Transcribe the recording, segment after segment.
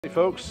Hey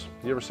folks,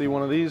 you ever see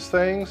one of these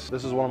things?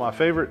 This is one of my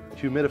favorite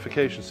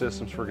humidification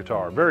systems for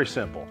guitar. Very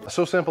simple.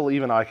 So simple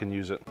even I can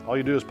use it. All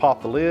you do is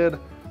pop the lid,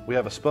 we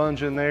have a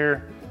sponge in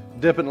there,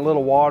 dip it in a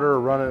little water,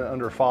 run it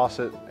under a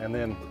faucet, and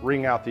then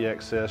wring out the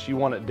excess. You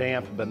want it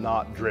damp but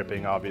not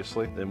dripping,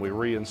 obviously. Then we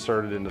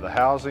reinsert it into the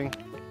housing,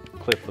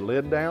 clip the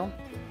lid down.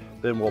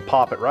 Then we'll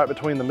pop it right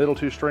between the middle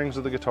two strings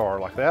of the guitar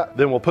like that.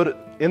 Then we'll put it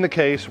in the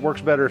case.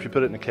 Works better if you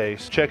put it in a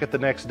case. Check it the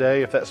next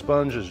day. If that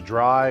sponge is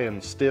dry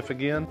and stiff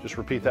again, just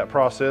repeat that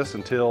process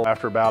until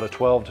after about a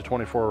 12 to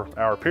 24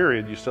 hour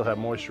period, you still have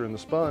moisture in the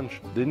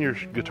sponge. Then your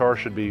guitar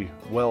should be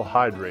well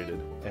hydrated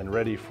and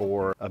ready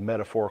for a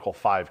metaphorical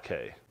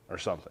 5K or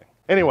something.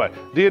 Anyway,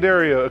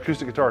 D'Addario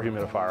Acoustic Guitar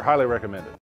Humidifier, highly recommended.